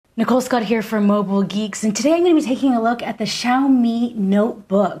Nicole Scott here for Mobile Geeks, and today I'm going to be taking a look at the Xiaomi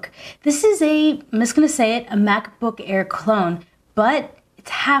Notebook. This is I'm just going to say it, a MacBook Air clone, but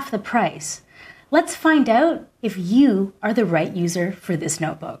it's half the price. Let's find out if you are the right user for this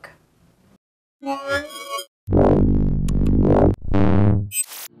notebook.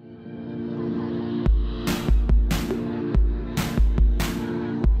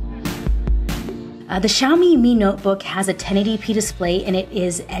 The Xiaomi Mi Notebook has a 1080p display and it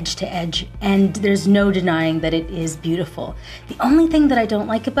is edge to edge, and there's no denying that it is beautiful. The only thing that I don't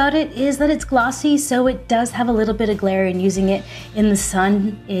like about it is that it's glossy, so it does have a little bit of glare, and using it in the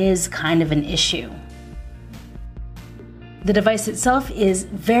sun is kind of an issue. The device itself is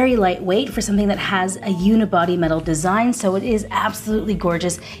very lightweight for something that has a unibody metal design, so it is absolutely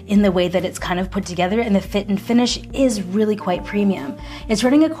gorgeous in the way that it's kind of put together, and the fit and finish is really quite premium. It's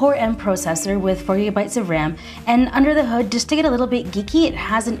running a Core M processor with 4GB of RAM, and under the hood, just to get a little bit geeky, it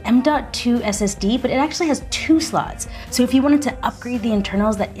has an M.2 SSD, but it actually has 2 slots. So if you wanted to upgrade the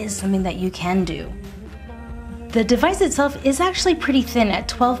internals, that is something that you can do. The device itself is actually pretty thin at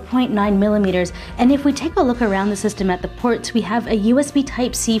 12.9 millimeters, and if we take a look around the system at the ports, we have a USB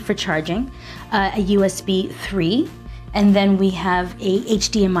Type-C for charging, a USB 3, and then we have a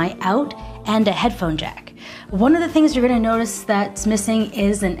HDMI out and a headphone jack. One of the things you're going to notice that's missing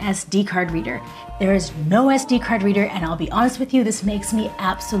is an SD card reader. There is no SD card reader, and I'll be honest with you, this makes me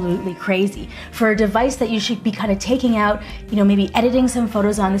absolutely crazy. For a device that you should be kind of taking out, maybe editing some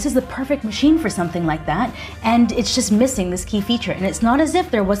photos on, this is the perfect machine for something like that, and it's just missing this key feature. And it's not as if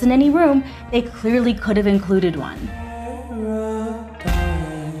there wasn't any room, they clearly could have included one.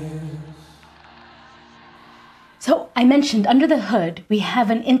 So I mentioned under the hood, we have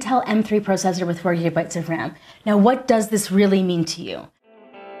an Intel M3 processor with 4GB of RAM. Now, what does this really mean to you?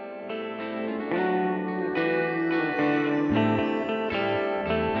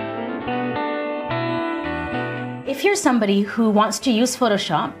 If you're somebody who wants to use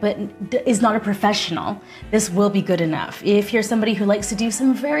Photoshop but is not a professional, this will be good enough. If you're somebody who likes to do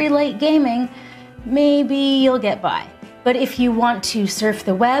some very light gaming, maybe you'll get by. But if you want to surf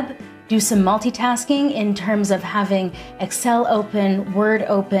the web, do some multitasking in terms of having Excel open, Word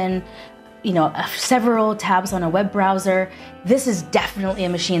open, several tabs on a web browser, this is definitely a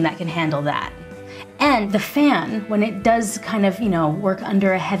machine that can handle that. And the fan, when it does kind of, work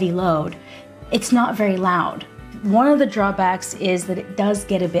under a heavy load, it's not very loud. One of the drawbacks is that it does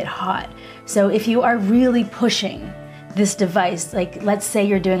get a bit hot. So if you are really pushing this device, like let's say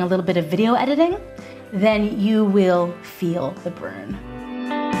you're doing a little bit of video editing, then you will feel the burn.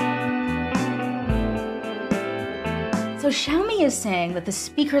 So Xiaomi is saying that the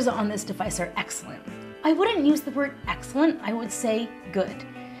speakers on this device are excellent. I wouldn't use the word excellent, I would say good.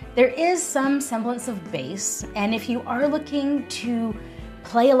 There is some semblance of bass, and if you are looking to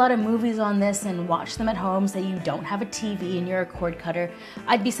play a lot of movies on this and watch them at home, say you don't have a TV and you're a cord cutter,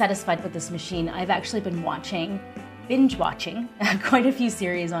 I'd be satisfied with this machine. I've actually been binge watching quite a few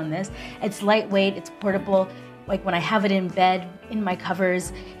series on this. It's lightweight, it's portable. Like when I have it in bed, in my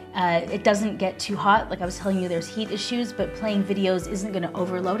covers, it doesn't get too hot. Like I was telling you, there's heat issues, but playing videos isn't going to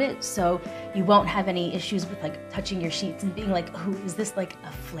overload it, so you won't have any issues with like touching your sheets and being like, oh, is this like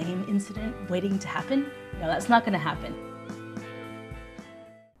a flame incident waiting to happen? No, that's not going to happen.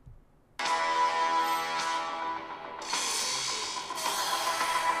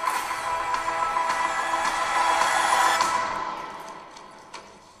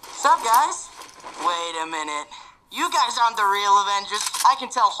 What's up, guys? Wait a minute. You guys aren't the real Avengers. I can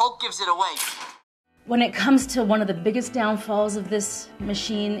tell Hulk gives it away. When it comes to one of the biggest downfalls of this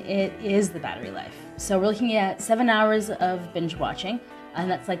machine, it is the battery life. So we're looking at 7 hours of binge watching,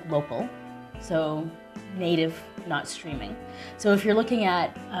 and that's like local, so native, not streaming. So if you're looking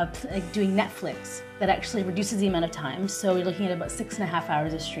at like doing Netflix, that actually reduces the amount of time, so you're looking at about 6.5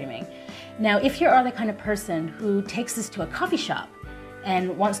 hours of streaming. Now, if you are the kind of person who takes this to a coffee shop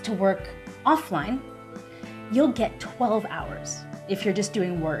and wants to work offline, you'll get 12 hours if you're just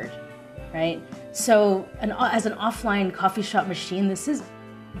doing Word, right? So as an offline coffee shop machine, this is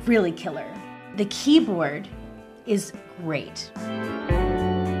really killer. The keyboard is great.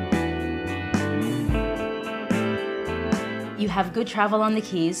 You have good travel on the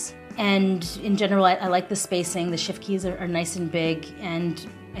keys, and in general, I like the spacing. The shift keys are nice and big, and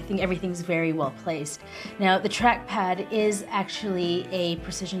I think everything's very well placed. Now, the trackpad is actually a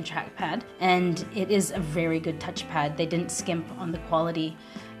precision trackpad, and it is a very good touchpad. They didn't skimp on the quality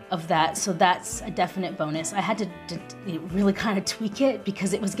of that, so that's a definite bonus. I had to really kind of tweak it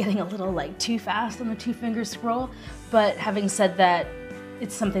because it was getting a little like too fast on the 2-finger scroll, but having said that,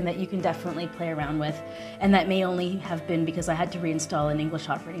 it's something that you can definitely play around with. And that may only have been because I had to reinstall an English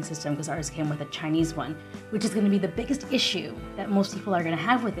operating system because ours came with a Chinese one, which is going to be the biggest issue that most people are going to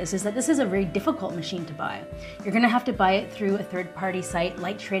have with this, is that this is a very difficult machine to buy. You're going to have to buy it through a third-party site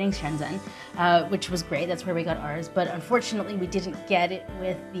like Trading Shenzhen, which was great. That's where we got ours. But unfortunately, we didn't get it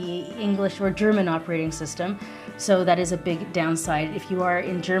with the English or German operating system. So that is a big downside. If you are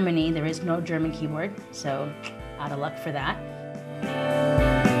in Germany, there is no German keyboard. So out of luck for that.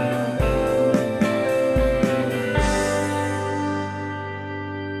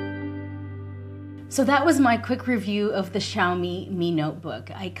 So that was my quick review of the Xiaomi Mi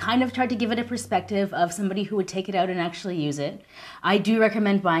Notebook. I kind of tried to give it a perspective of somebody who would take it out and actually use it. I do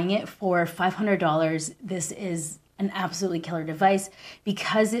recommend buying it for $500. This is an absolutely killer device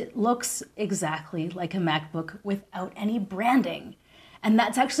because it looks exactly like a MacBook without any branding. And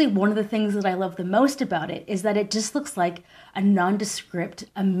that's actually one of the things that I love the most about it, is that it just looks like a nondescript,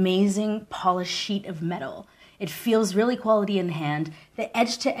 amazing polished sheet of metal. It feels really quality in hand. The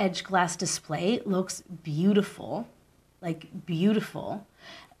edge-to-edge glass display looks beautiful, like beautiful.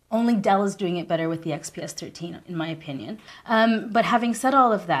 Only Dell is doing it better with the XPS 13, in my opinion. But having said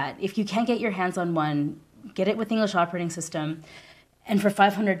all of that, if you can't get your hands on one, get it with English operating system. And for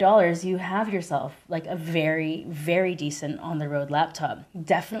 $500, you have yourself like a very, very decent on-the-road laptop.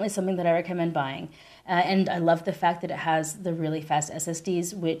 Definitely something that I recommend buying. And I love the fact that it has the really fast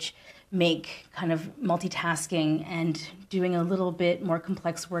SSDs, which make kind of multitasking and doing a little bit more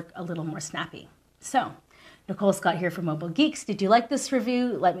complex work a little more snappy. So, Nicole Scott here for Mobile Geeks. Did you like this review?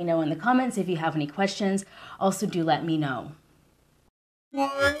 Let me know in the comments if you have any questions. Also, do let me know.